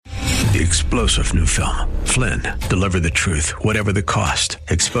The explosive new film, Flynn, deliver the truth, whatever the cost,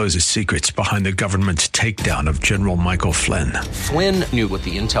 exposes secrets behind the government's takedown of General Michael Flynn. Flynn knew what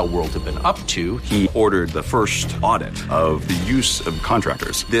the intel world had been up to. He ordered the first audit of the use of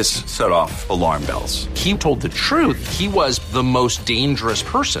contractors. This set off alarm bells. He told the truth. He was the most dangerous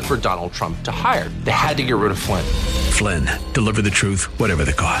person for Donald Trump to hire. They had to get rid of Flynn. Flynn, deliver the truth, whatever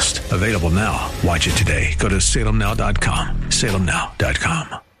the cost. Available now. Watch it today. Go to salemnow.com.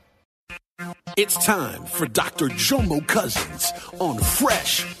 salemnow.com. It's time for Dr. Jomo Cousins on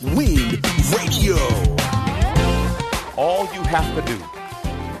Fresh Wind Radio. All you have to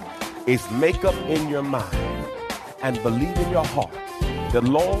do is make up in your mind and believe in your heart that,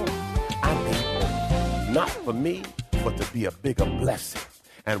 Lord, I'm able, not for me, but to be a bigger blessing.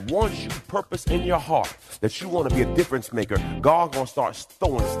 And once you purpose in your heart that you want to be a difference maker, God going to start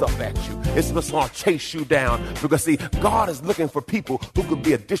throwing stuff at you. It's going to start chase you down. Because, see, God is looking for people who could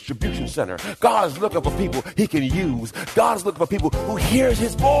be a distribution center. God is looking for people he can use. God is looking for people who hears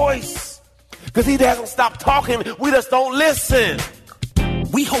his voice. Because he doesn't stop talking. We just don't listen.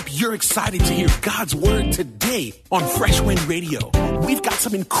 We hope you're excited to hear God's word today on Fresh Wind Radio. We've got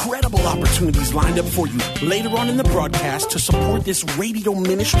some incredible opportunities lined up for you later on in the broadcast to support this radio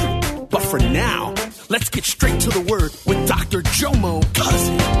ministry. But for now, let's get straight to the word with Dr. Jomo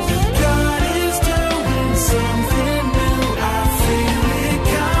Cousins. God is doing something new. I feel it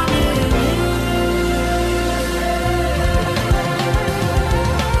coming.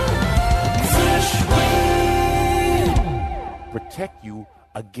 Fresh Wind. Protect you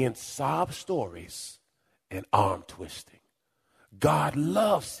against sob stories and arm twisting. God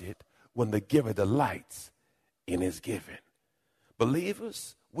loves it when the giver delights in his giving.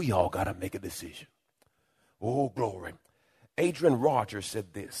 Believers, we all got to make a decision. Oh, glory. Adrian Rogers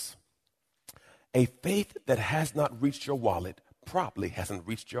said this: a faith that has not reached your wallet probably hasn't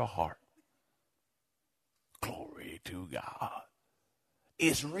reached your heart. Glory to God.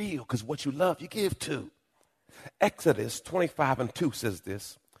 It's real because what you love, you give to. Exodus 25:2 says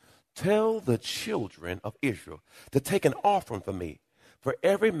this: tell the children of Israel to take an offering for me, for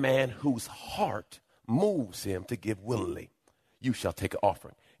every man whose heart moves him to give willingly, you shall take an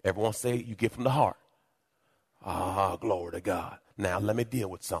offering. Everyone say you give from the heart. Ah, glory to God. Now let me deal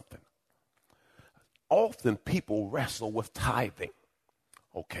with something. Often people wrestle with tithing.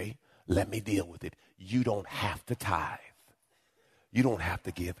 Okay, let me deal with it. You don't have to tithe. You don't have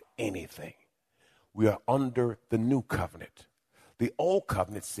to give anything. We are under the new covenant. The old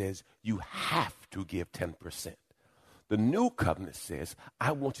covenant says you have to give 10%. The new covenant says,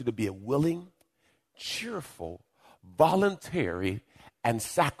 I want you to be a willing, cheerful, voluntary, and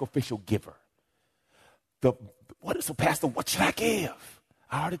sacrificial giver. So, Pastor, what should I give?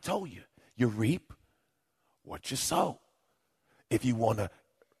 I already told you. You reap what you sow. If you want to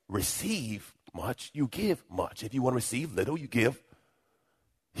receive much, you give much. If you want to receive little, you give.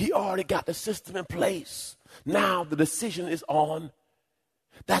 He already got the system in place. Now the decision is on.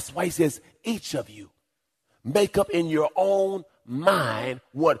 That's why he says, each of you make up in your own mind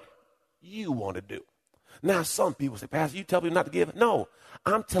what you want to do. Now some people say, Pastor, you tell me not to give. No,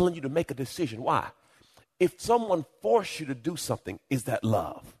 I'm telling you to make a decision. Why? If someone forced you to do something, is that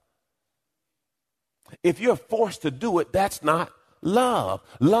love? If you're forced to do it, that's not love.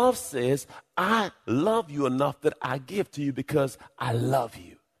 Love says, I love you enough that I give to you because I love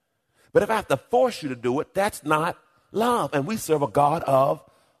you. But if I have to force you to do it, that's not love. And we serve a God of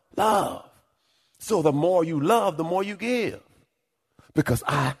love. So the more you love, the more you give. Because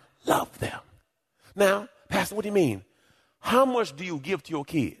I love them. Now, Pastor, what do you mean? How much do you give to your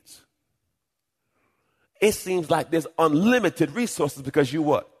kids? It seems like there's unlimited resources because you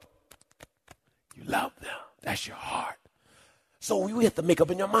what? You love them. That's your heart. So you have to make up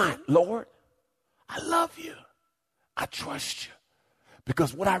in your mind, Lord, I love you. I trust you.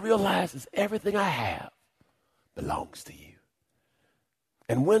 Because what I realize is everything I have belongs to you.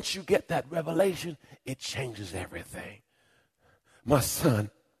 And once you get that revelation, it changes everything. My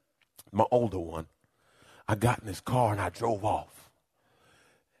son, my older one, I got in his car and I drove off.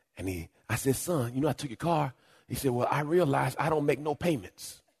 And I said, son, I took your car. He said, well, I realized I don't make no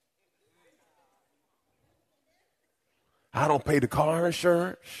payments. I don't pay the car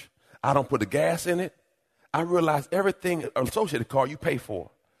insurance. I don't put the gas in it. I realized everything associated with the car you pay for.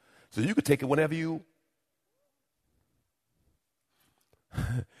 So you could take it whenever you.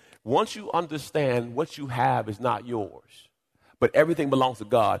 Once you understand what you have is not yours, but everything belongs to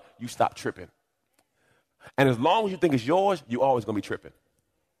God, you stop tripping. And as long as you think it's yours, you're always going to be tripping.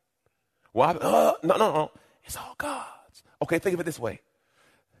 Well, no. It's all God's. Okay, think of it this way.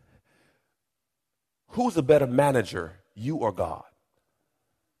 Who's a better manager, you or God?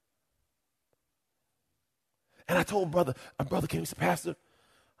 And I told a brother came and said, Pastor,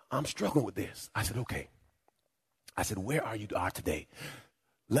 I'm struggling with this. I said, okay. I said, where are you today?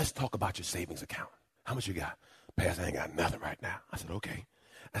 Let's talk about your savings account. How much you got? Pastor, I ain't got nothing right now. I said, okay.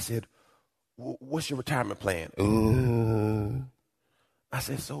 I said, what's your retirement plan? I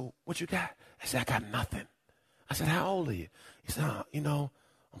said, so what you got? I said, I got nothing. I said, how old are you? He said, I'm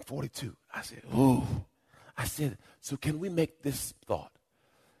 42. I said, ooh. I said, so can we make this thought?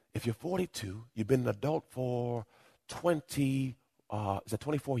 If you're 42, you've been an adult for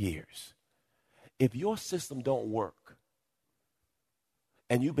 24 years. If your system don't work,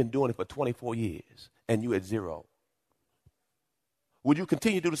 and you've been doing it for 24 years, and you at zero, would you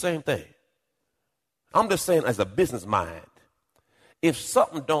continue to do the same thing? I'm just saying as a business mind, if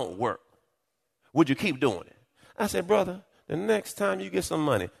something don't work, would you keep doing it? I said, brother, the next time you get some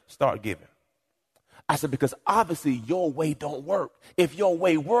money, start giving. I said, because obviously your way don't work. If your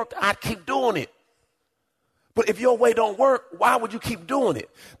way worked, I'd keep doing it. But if your way don't work, why would you keep doing it?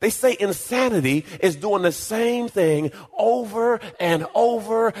 They say insanity is doing the same thing over and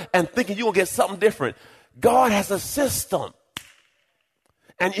over and thinking you'll get something different. God has a system.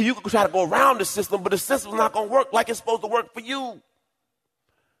 And you can try to go around the system, but the system's not going to work like it's supposed to work for you.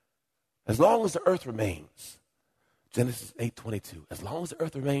 As long as the earth remains, Genesis 8:22, as long as the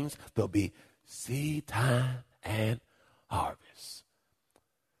earth remains, there'll be seed time and harvest.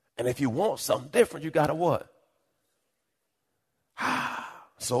 And if you want something different, you got to what?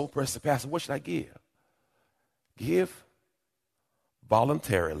 So, Pastor, what should I give? Give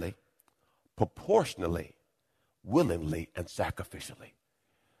voluntarily, proportionally, willingly, and sacrificially.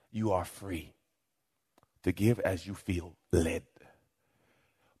 You are free to give as you feel led.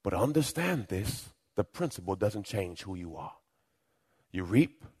 But understand this, the principle doesn't change who you are. You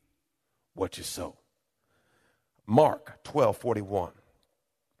reap what you sow. Mark 12:41.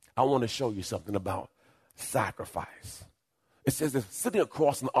 I want to show you something about sacrifice. It says that sitting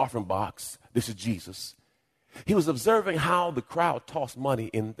across an offering box, this is Jesus. He was observing how the crowd tossed money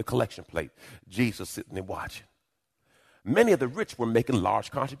in the collection plate. Jesus sitting there watching. Many of the rich were making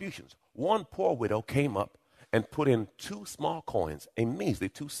large contributions. One poor widow came up and put in 2 small coins, a measly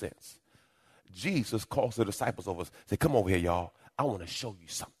 2 cents. Jesus calls the disciples over and said, come over here, y'all. I want to show you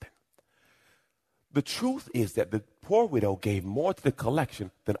something. The truth is that the poor widow gave more to the collection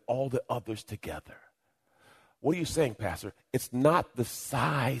than all the others together. What are you saying, Pastor? It's not the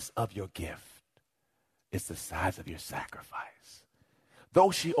size of your gift. It's the size of your sacrifice. Though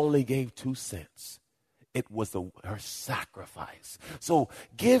she only gave 2 cents, it was her sacrifice. So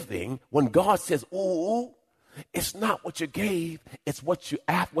giving, when God says, ooh, it's not what you gave, it's what you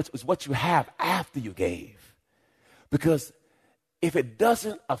have after you gave. Because if it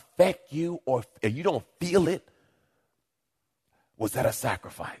doesn't affect you or if you don't feel it, was that a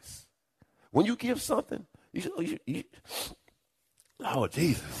sacrifice? When you give something, Lord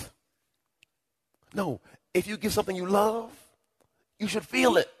Jesus. No, if you give something you love, you should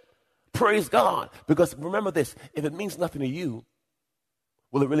feel it. Praise God. Because remember this, if it means nothing to you,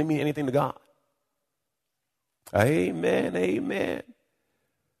 will it really mean anything to God? Amen, amen.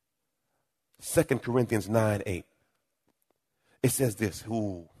 2 Corinthians 9:8. It says this,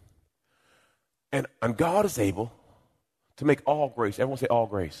 and God is able to make all grace, everyone say all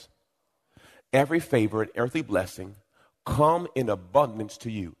grace, every favor and earthly blessing come in abundance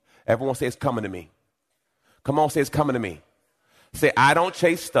to you. Everyone say it's coming to me. Come on, say it's coming to me. Say, I don't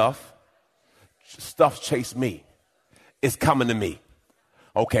chase stuff. Stuff chase me. It's coming to me.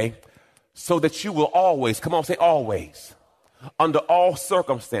 Okay? So that you will always, come on, say always, under all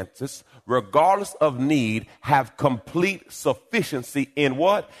circumstances, regardless of need, have complete sufficiency in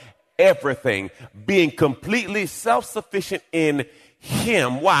what? Everything. Being completely self-sufficient in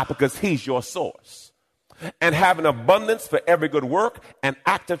Him. Why? Because He's your source. And have an abundance for every good work and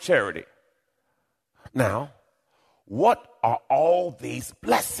act of charity. Now, what are all these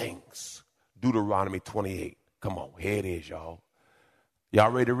blessings? Deuteronomy 28. Come on, here it is, y'all.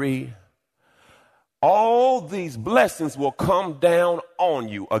 Y'all ready to read? All these blessings will come down on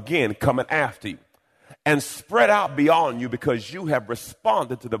you, again, coming after you, and spread out beyond you because you have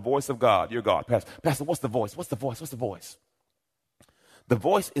responded to the voice of God, your God. Pastor, what's the voice? What's the voice? What's the voice? The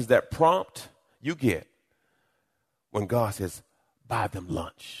voice is that prompt you get when God says, buy them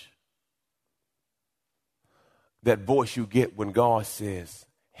lunch. That voice you get when God says,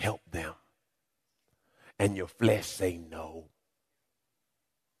 help them. And your flesh say no.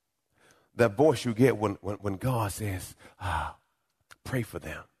 That voice you get when God says, pray for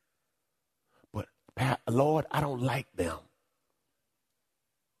them. But Lord, I don't like them.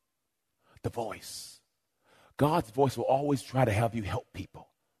 The voice. God's voice will always try to have you help people.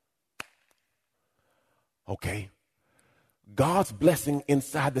 Okay? God's blessing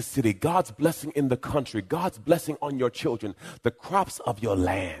inside the city, God's blessing in the country, God's blessing on your children, the crops of your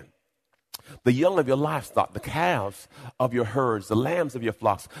land, the young of your livestock, the calves of your herds, the lambs of your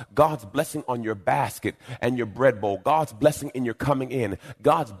flocks, God's blessing on your basket and your bread bowl, God's blessing in your coming in,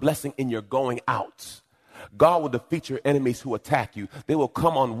 God's blessing in your going out. God will defeat your enemies who attack you. They will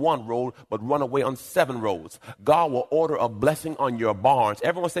come on one road, but run away on 7 roads. God will order a blessing on your barns.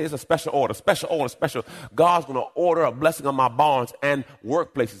 Everyone say it's a special order, special order, special. God's going to order a blessing on my barns and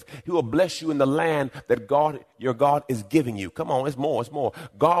workplaces. He will bless you in the land that God, your God, is giving you. Come on, it's more, it's more.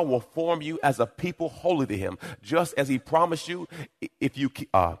 God will form you as a people holy to him, just as he promised you. If you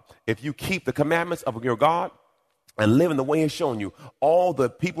keep the commandments of your God and live in the way he's shown you, all the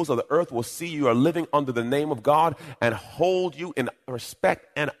peoples of the earth will see you are living under the name of God and hold you in respect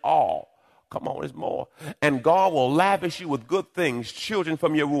and awe. Come on, there's more. And God will lavish you with good things, children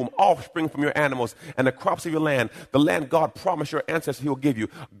from your womb, offspring from your animals, and the crops of your land, the land God promised your ancestors he will give you.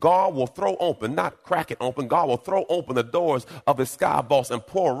 God will throw open, not crack it open, God will throw open the doors of his sky vaults and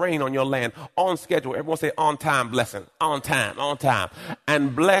pour rain on your land on schedule. Everyone say on time blessing, on time,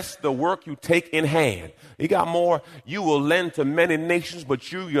 and bless the work you take in hand. You got more. You will lend to many nations,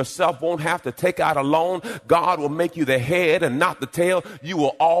 but you yourself won't have to take out a loan. God will make you the head and not the tail. You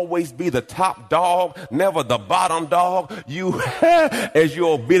will always be the top dog, never the bottom dog. You, as you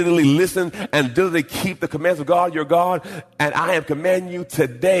obediently listen and diligently keep the commands of God, your God, and I am commanding you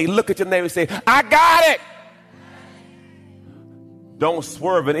today. Look at your neighbor and say, I got it. Don't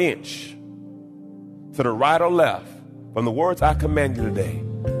swerve an inch to the right or left from the words I command you today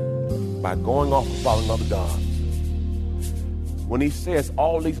by going off and following other gods. When he says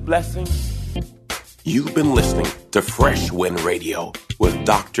all these blessings, you've been listening to Fresh Wind Radio with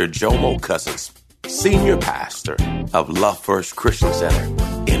Dr. Jomo Cousins, Senior Pastor of Love First Christian Center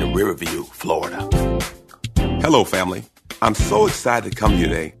in Riverview, Florida. Hello, family. I'm so excited to come here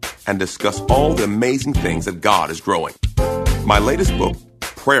today and discuss all the amazing things that God is growing. My latest book,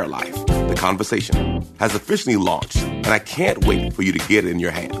 Prayer Life, The Conversation, has officially launched, and I can't wait for you to get it in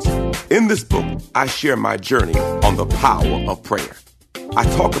your hands. In this book, I share my journey on the power of prayer. I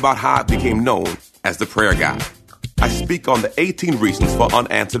talk about how I became known as the prayer guy. I speak on the 18 reasons for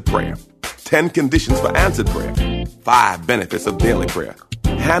unanswered prayer, 10 conditions for answered prayer, 5 benefits of daily prayer,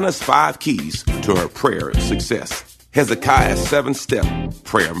 Hannah's 5 keys to her prayer success, Hezekiah's 7-step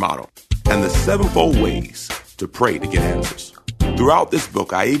prayer model, and the 7-fold ways to pray to get answers. Throughout this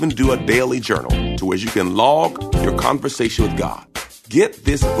book, I even do a daily journal to where you can log your conversation with God. Get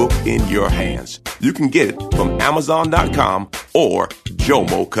this book in your hands. You can get it from Amazon.com or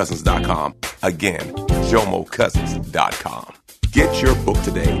JomoCousins.com. Again, JomoCousins.com. Get your book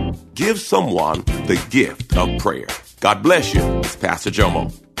today. Give someone the gift of prayer. God bless you. It's Pastor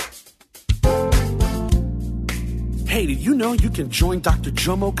Jomo. Hey, did you know you can join Dr.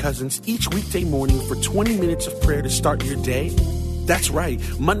 Jomo Cousins each weekday morning for 20 minutes of prayer to start your day? That's right.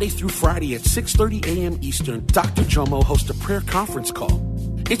 Monday through Friday at 6:30 a.m. Eastern, Dr. Jomo hosts a prayer conference call.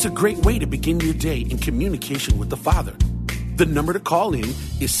 It's a great way to begin your day in communication with the Father. The number to call in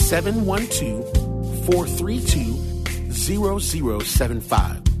is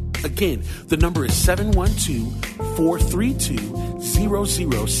 712-432-0075. Again, the number is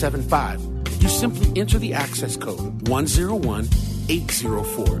 712-432-0075. You simply enter the access code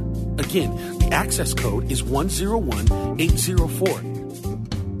 101804. Again, the access code is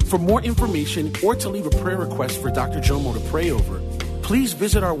 101804. For more information or to leave a prayer request for Dr. Jomo to pray over, please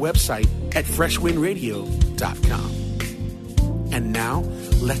visit our website at freshwindradio.com. And now,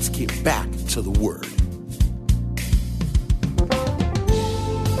 let's get back to the Word.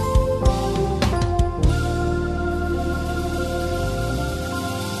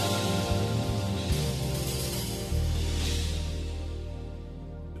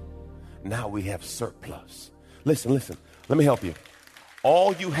 Now we have surplus. Listen. Let me help you.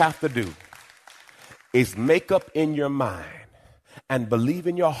 All you have to do is make up in your mind and believe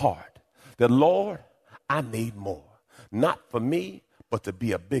in your heart that, Lord, I need more. Not for me, but to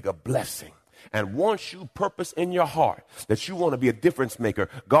be a bigger blessing. And once you purpose in your heart that you want to be a difference maker,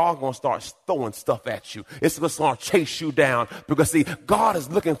 God's going to start throwing stuff at you. It's going to start chase you down because, see, God is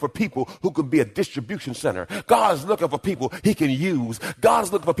looking for people who can be a distribution center. God is looking for people he can use. God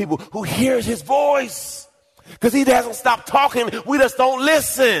is looking for people who hears his voice because he hasn't stopped talking. We just don't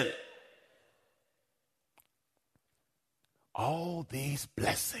listen. All these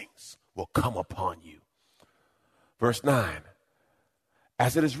blessings will come upon you. Verse 9,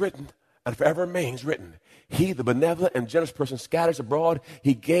 as it is written, and forever remains written, he, the benevolent and generous person, scatters abroad.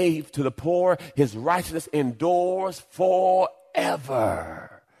 He gave to the poor. His righteousness endures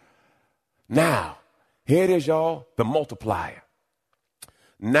forever. Now, Here it is, y'all, the multiplier.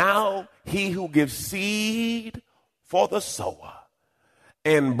 Now he who gives seed for the sower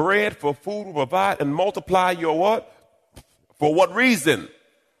and bread for food will provide and multiply your what? For what reason?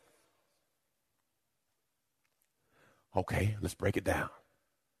 Okay, let's break it down.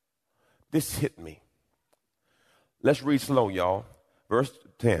 This hit me. Let's read slow, y'all. Verse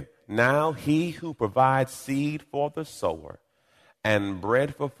 10. Now he who provides seed for the sower and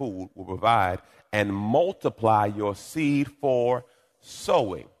bread for food will provide and multiply your seed for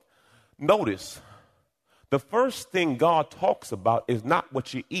sowing. Notice, the first thing God talks about is not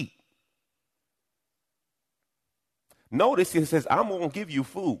what you eat. Notice he says, I'm going to give you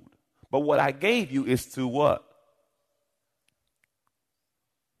food, but what I gave you is to what?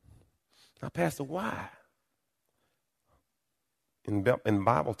 Now, Pastor, why? In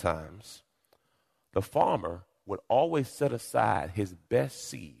Bible times, the farmer would always set aside his best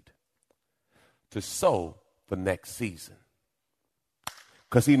seed to sow for next season.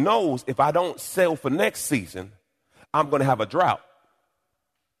 Because he knows if I don't sow for next season, I'm going to have a drought.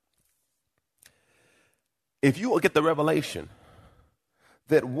 If you will get the revelation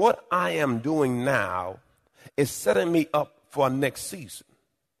that what I am doing now is setting me up for a next season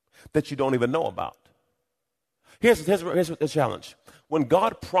that you don't even know about. Here's the challenge. When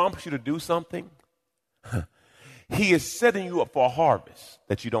God prompts you to do something, he is setting you up for a harvest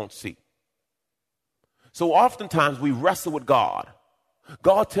that you don't see. So oftentimes we wrestle with God.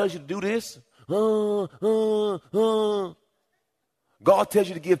 God tells you to do this. God tells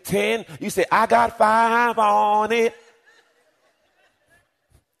you to give 10. You say, I got 5 on it.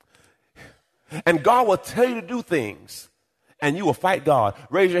 And God will tell you to do things. And you will fight God.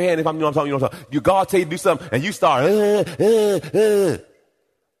 Raise your hand if I'm you know what I'm talking. You know what I'm talking. God tell you to do something, and you start.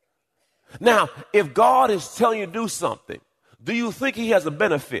 Now, if God is telling you to do something, do you think he has a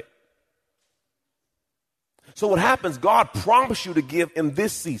benefit? So what happens, God promised you to give in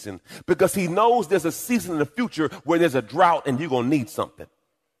this season because he knows there's a season in the future where there's a drought and you're going to need something.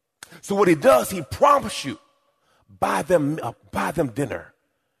 So what he does, he promised you, buy them dinner.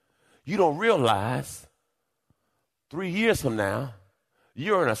 You don't realize 3 years from now,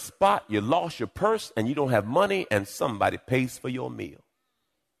 you're in a spot, you lost your purse, and you don't have money, and somebody pays for your meal.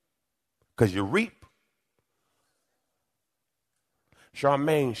 Because you reap.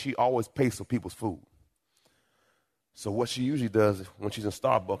 Charmaine, she always pays for people's food. So what she usually does when she's in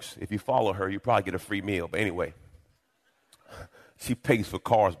Starbucks, if you follow her, you probably get a free meal. But anyway, she pays for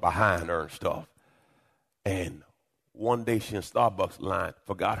cars behind her and stuff. And one day she in Starbucks line,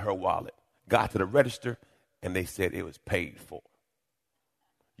 forgot her wallet, got to the register, and they said it was paid for.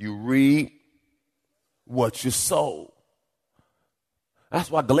 You reap what you sow. That's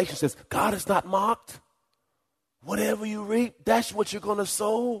why Galatians says, God is not mocked. Whatever you reap, that's what you're going to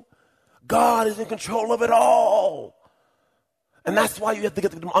sow. God is in control of it all. And that's why you have to get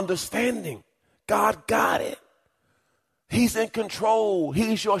the understanding. God got it. He's in control.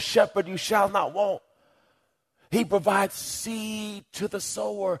 He's your shepherd. You shall not want. He provides seed to the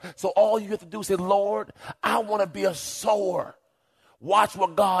sower. So all you have to do is say, Lord, I want to be a sower. Watch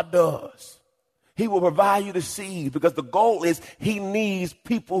what God does. He will provide you the seed because the goal is he needs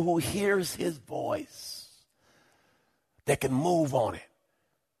people who hears his voice that can move on it.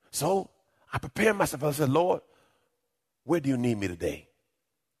 So I prepared myself. I said, Lord, where do you need me today?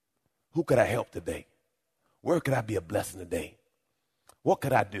 Who could I help today? Where could I be a blessing today? What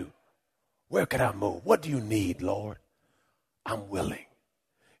could I do? Where could I move? What do you need, Lord? I'm willing.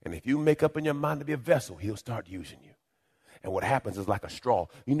 And if you make up in your mind to be a vessel, he'll start using you. And what happens is like a straw.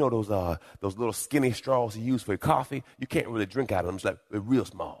 You know those little skinny straws you use for your coffee? You can't really drink out of them. It's like they're real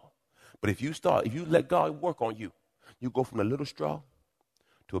small. But if you let God work on you, you go from a little straw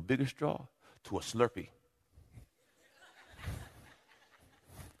to a bigger straw to a Slurpee.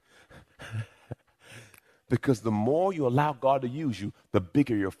 Because the more you allow God to use you, the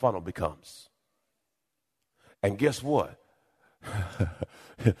bigger your funnel becomes. And guess what?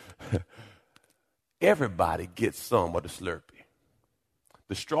 Everybody gets some of the Slurpee.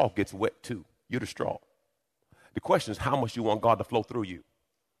 The straw gets wet too. You're the straw. The question is how much you want God to flow through you.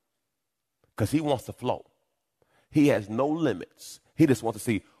 Because he wants to flow. He has no limits. He just wants to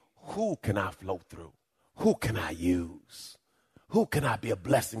see, who can I flow through? Who can I use? Who can I be a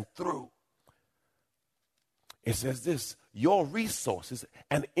blessing through? It says this, your resources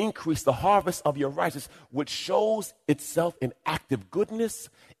and increase the harvest of your righteousness, which shows itself in active goodness,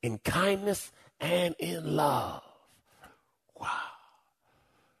 in kindness, and in love. Wow.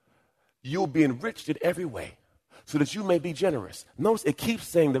 You'll be enriched in every way so that you may be generous. Notice it keeps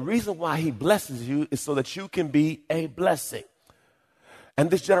saying the reason why he blesses you is so that you can be a blessing. And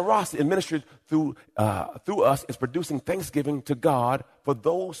this generosity administered through us is producing thanksgiving to God for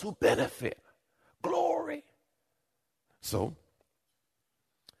those who benefit. Glory. So,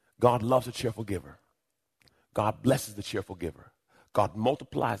 God loves a cheerful giver. God blesses the cheerful giver. God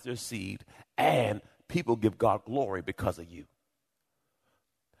multiplies their seed, and people give God glory because of you.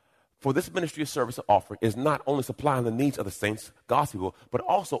 For this ministry of service and offering is not only supplying the needs of the saints, God's people, but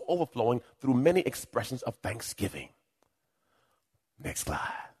also overflowing through many expressions of thanksgiving. Next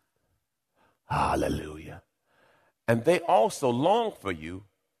slide. Hallelujah. And they also long for you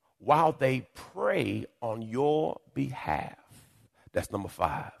while they pray on your behalf. That's number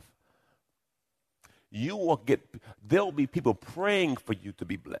 5. There'll be people praying for you to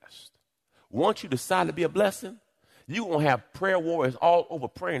be blessed. Once you decide to be a blessing, you're going to have prayer warriors all over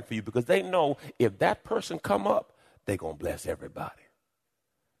praying for you because they know if that person come up, they're going to bless everybody.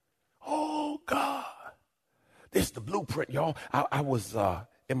 Oh, God. This is the blueprint, y'all. I was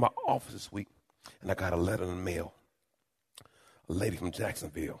in my office this week, and I got a letter in the mail. A lady from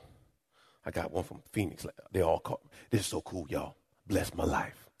Jacksonville. I got one from Phoenix. They all called me. This is so cool, y'all. Bless my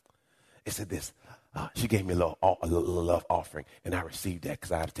life. It said this. She gave me a little love offering, and I received that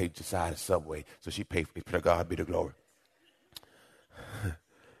because I had to take Josiah to Subway, so she paid for it. To God be the glory.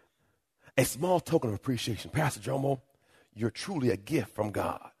 A small token of appreciation. Pastor Jomo, you're truly a gift from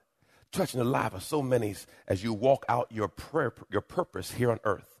God, touching the life of so many as you walk out your purpose here on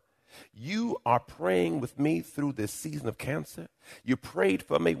earth. You are praying with me through this season of cancer. You prayed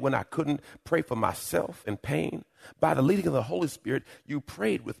for me when I couldn't pray for myself in pain. By the leading of the Holy Spirit, you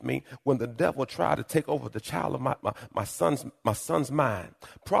prayed with me when the devil tried to take over the child of my son's mind.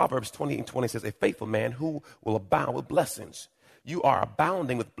 Proverbs 28:20 says, a faithful man who will abound with blessings. You are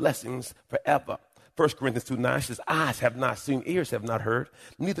abounding with blessings forever. 1 Corinthians 2:9 says, eyes have not seen, ears have not heard,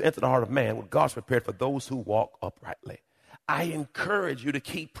 neither entered the heart of man what God's prepared for those who walk uprightly. I encourage you to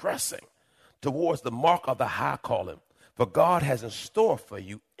keep pressing towards the mark of the high calling, for God has in store for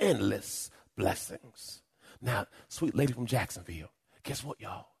you endless blessings. Now, sweet lady from Jacksonville, guess what,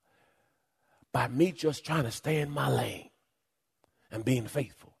 y'all? By me just trying to stay in my lane and being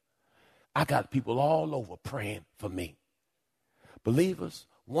faithful, I got people all over praying for me. Believers,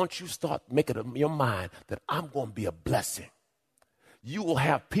 once you start making up your mind that I'm going to be a blessing, you will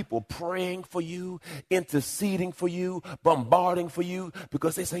have people praying for you, interceding for you, bombarding for you,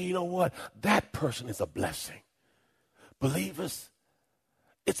 because they say, you know what? That person is a blessing. Believers,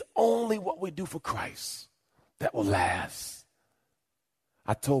 it's only what we do for Christ that will last.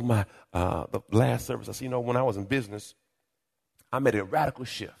 I told the last service, I said, when I was in business, I made a radical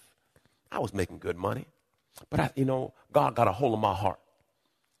shift. I was making good money, but God got a hold of my heart.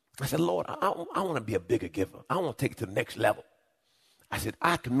 I said, Lord, I want to be a bigger giver. I want to take it to the next level. I said,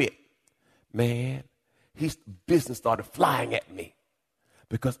 I commit. Man, business started flying at me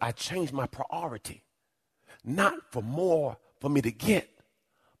because I changed my priority. Not for more for me to get,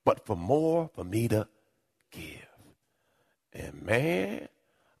 but for more for me to give. And man,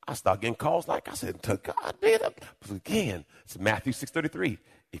 I started getting calls like I said, to God be the, again, it's Matthew 6:33.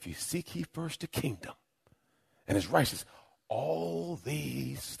 If you seek ye first the kingdom and his righteousness, all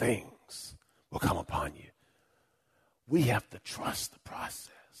these things will come upon you. We have to trust the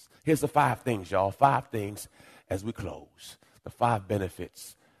process. Here's the 5 things, y'all. 5 things as we close. The 5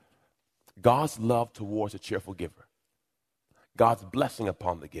 benefits. God's love towards a cheerful giver. God's blessing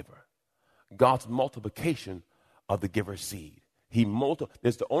upon the giver. God's multiplication of the giver's seed.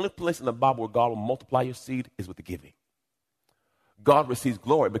 There's the only place in the Bible where God will multiply your seed is with the giving. God receives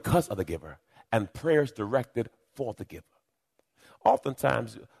glory because of the giver, and prayers directed for the giver.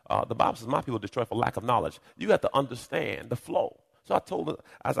 Oftentimes, the Bible says, my people destroy for lack of knowledge. You have to understand the flow. So I told her,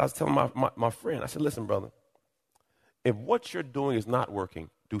 as I was telling my friend, I said, listen, brother, if what you're doing is not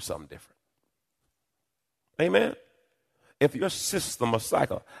working, do something different. Amen? If your system or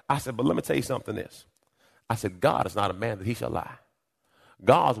cycle, I said, but let me tell you something else. I said, God is not a man that he shall lie.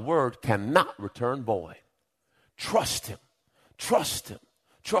 God's word cannot return void. Trust him. Trust him.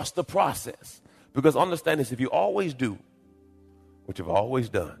 Trust the process. Because understand this, if you always do what you've always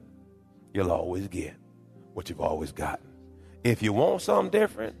done, you'll always get what you've always gotten. If you want something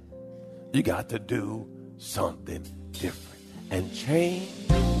different, you got to do something different. And change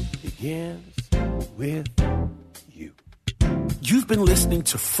begins with you. You've been listening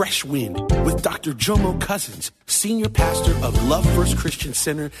to Fresh Wind with Dr. Jomo Cousins, Senior Pastor of Love First Christian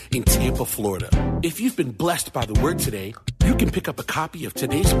Center in Tampa, Florida. If you've been blessed by the word today, you can pick up a copy of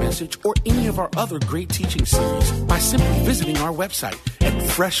today's message or any of our other great teaching series by simply visiting our website at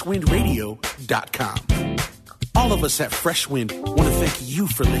freshwindradio.com. All of us at Fresh Wind want to thank you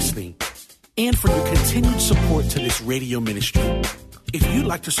for listening and for your continued support to this radio ministry. If you'd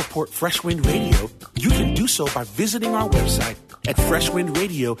like to support Fresh Wind Radio, you can do so by visiting our website at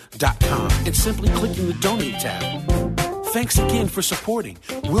freshwindradio.com and simply clicking the Donate tab. Thanks again for supporting.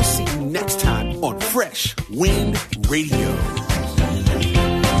 We'll see you next time on Fresh Wind Radio.